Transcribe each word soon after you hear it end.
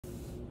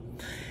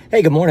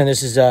Hey, good morning.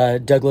 This is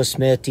Douglas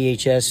Smith,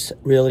 DHS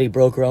Realty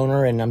broker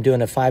owner, and I'm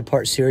doing a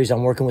 5-part series.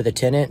 I'm working with a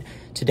tenant.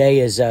 Today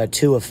is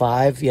 2 of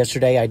 5.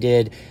 Yesterday I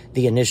did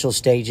the initial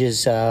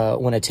stages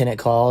when a tenant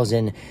calls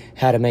and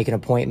how to make an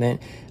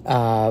appointment,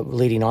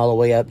 leading all the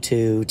way up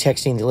to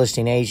texting the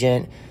listing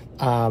agent.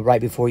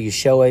 Right before you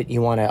show it, you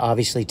want to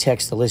obviously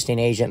text the listing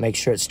agent, make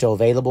sure it's still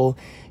available.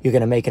 You're going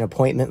to make an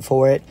appointment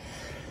for it.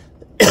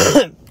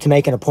 To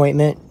make an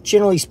appointment,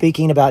 generally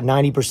speaking, about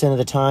 90% of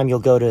the time, you'll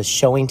go to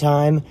showing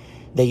time.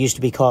 They used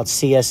to be called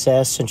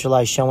CSS,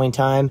 Centralized Showing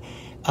Time,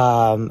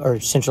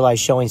 or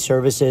Centralized Showing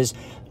Services.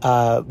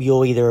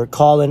 You'll either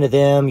call into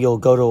them, you'll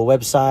go to a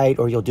website,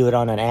 or you'll do it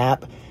on an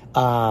app,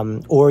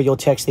 or you'll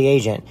text the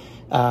agent.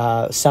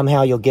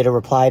 Somehow you'll get a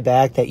reply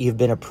back that you've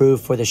been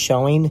approved for the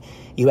showing.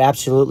 You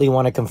absolutely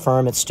want to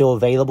confirm it's still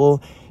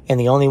available, and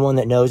the only one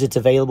that knows it's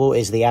available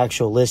is the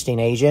actual listing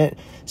agent.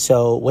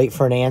 So wait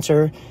for an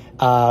answer.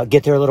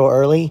 Get there a little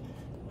early.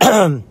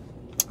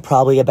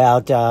 Probably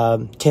about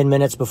 10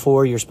 minutes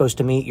before you're supposed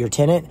to meet your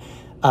tenant.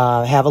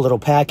 Have a little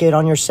packet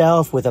on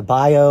yourself with a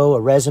bio,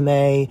 a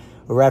resume,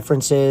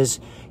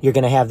 references. You're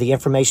going to have the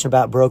information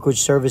about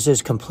brokerage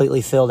services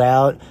completely filled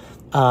out.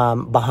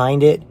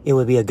 Behind it, it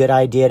would be a good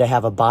idea to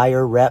have a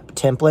buyer rep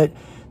template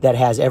that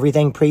has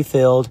everything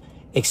pre-filled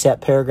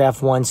except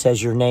paragraph 1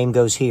 says your name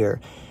goes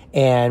here.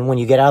 And when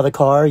you get out of the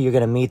car, you're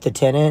going to meet the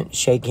tenant,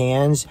 shake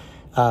hands,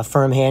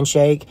 firm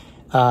handshake,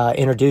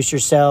 introduce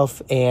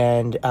yourself,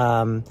 and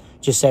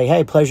just say,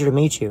 hey, pleasure to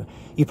meet you.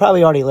 You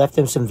probably already left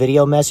them some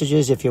video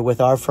messages if you're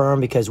with our firm,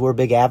 because we're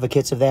big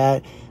advocates of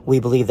that. We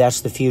believe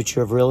that's the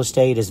future of real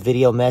estate, is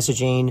video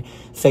messaging,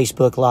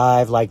 Facebook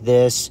Live like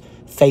this,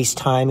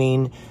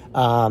 FaceTiming.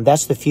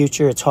 That's the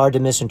future. It's hard to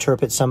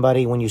misinterpret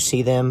somebody when you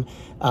see them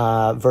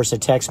versus a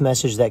text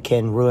message that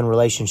can ruin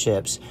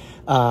relationships.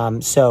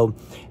 So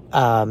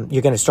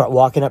you're going to start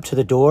walking up to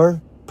the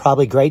door.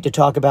 Probably great to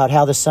talk about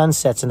how the sun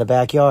sets in the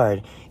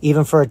backyard.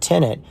 Even for a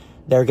tenant,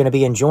 they're going to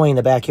be enjoying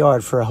the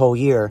backyard for a whole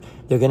year.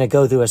 They're going to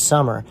go through a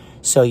summer.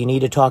 So you need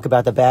to talk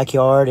about the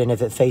backyard, and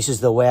if it faces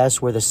the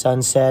west where the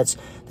sun sets,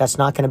 that's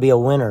not going to be a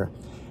winter.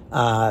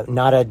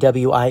 Not a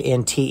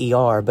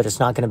W-I-N-T-E-R, but it's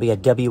not going to be a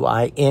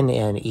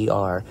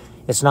W-I-N-N-E-R.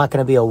 It's not going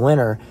to be a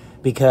winter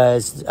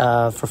because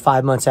for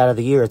 5 months out of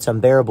the year, it's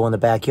unbearable in the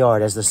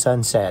backyard as the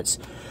sun sets.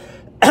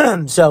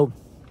 So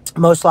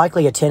most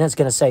likely a tenant's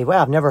going to say,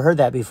 wow, I've never heard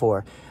that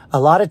before. A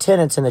lot of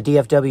tenants in the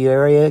DFW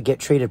area get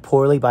treated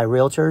poorly by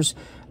realtors.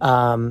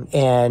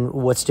 And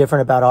what's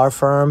different about our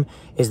firm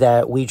is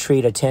that we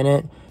treat a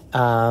tenant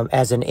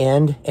as an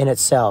end in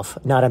itself,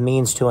 not a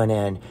means to an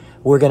end.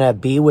 We're going to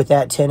be with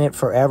that tenant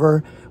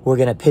forever. We're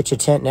going to pitch a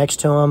tent next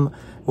to them.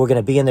 We're going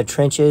to be in the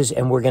trenches,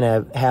 and we're going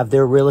to have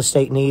their real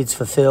estate needs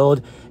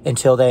fulfilled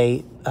until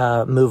they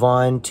move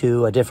on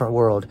to a different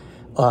world,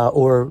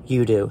 or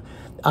you do.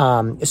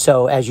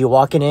 So as you're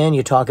walking in,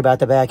 you talk about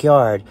the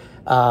backyard.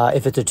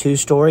 If it's a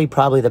 2-story,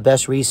 probably the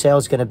best resale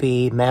is going to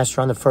be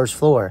master on the first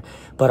floor.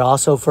 But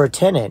also for a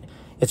tenant,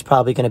 it's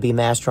probably going to be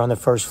master on the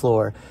first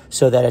floor,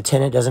 so that a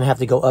tenant doesn't have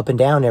to go up and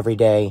down every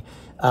day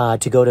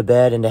to go to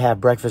bed and to have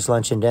breakfast,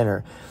 lunch, and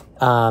dinner.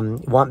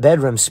 Want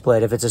bedrooms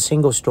split if it's a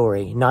single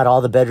story. Not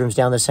all the bedrooms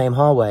down the same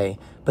hallway,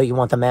 but you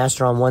want the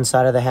master on one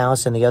side of the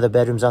house and the other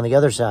bedrooms on the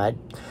other side.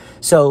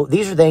 So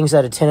these are things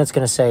that a tenant's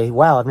going to say,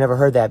 wow, I've never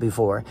heard that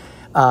before.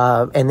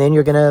 And then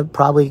you're going to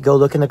probably go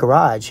look in the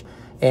garage.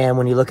 And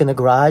when you look in the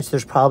garage,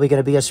 there's probably going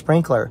to be a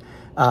sprinkler.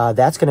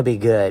 That's going to be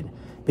good,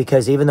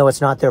 because even though it's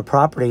not their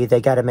property,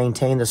 they got to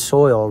maintain the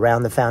soil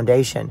around the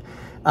foundation.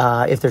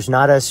 If there's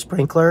not a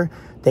sprinkler,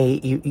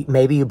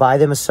 maybe you buy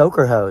them a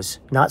soaker hose.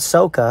 Not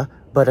soaker,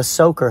 but a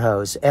soaker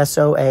hose.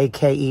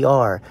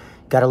 S-O-A-K-E-R.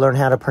 Got to learn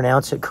how to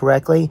pronounce it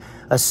correctly.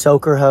 A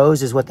soaker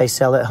hose is what they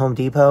sell at Home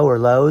Depot or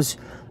Lowe's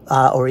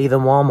or even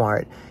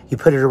Walmart. You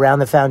put it around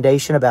the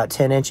foundation about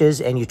 10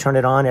 inches, and you turn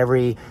it on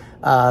every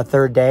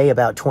third day,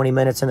 about 20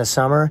 minutes in the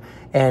summer,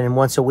 and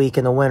once a week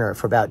in the winter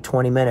for about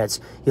 20 minutes.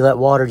 You let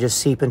water just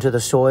seep into the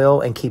soil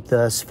and keep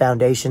the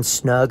foundation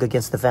snug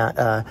against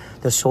the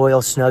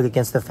soil snug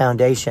against the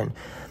foundation.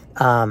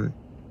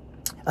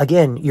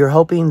 Again, you're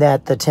hoping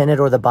that the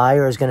tenant or the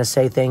buyer is going to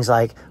say things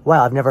like,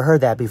 wow, I've never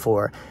heard that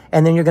before.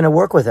 And then you're going to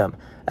work with them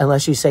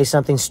unless you say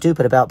something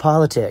stupid about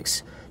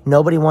politics.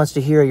 Nobody wants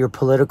to hear your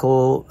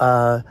political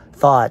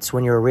thoughts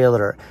when you're a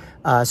realtor.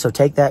 So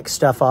take that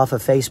stuff off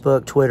of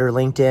Facebook, Twitter,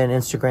 LinkedIn,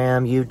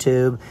 Instagram,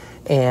 YouTube,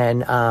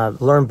 and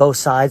learn both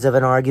sides of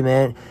an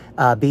argument.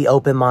 Be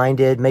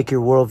open-minded, make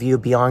your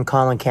worldview beyond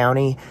Collin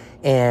County,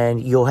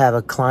 and you'll have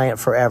a client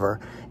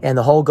forever. And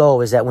the whole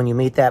goal is that when you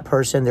meet that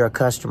person, they're a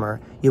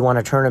customer. You want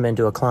to turn them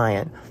into a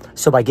client.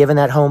 So by giving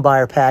that home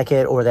buyer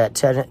packet or that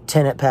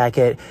tenant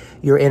packet,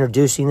 you're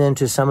introducing them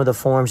to some of the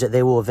forms that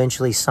they will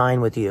eventually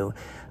sign with you.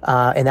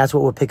 And that's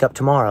what we'll pick up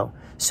tomorrow.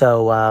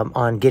 So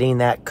on getting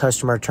that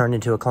customer turned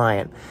into a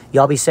client.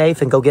 Y'all be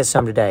safe and go get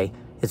some today.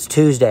 It's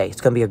Tuesday. It's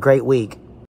going to be a great week.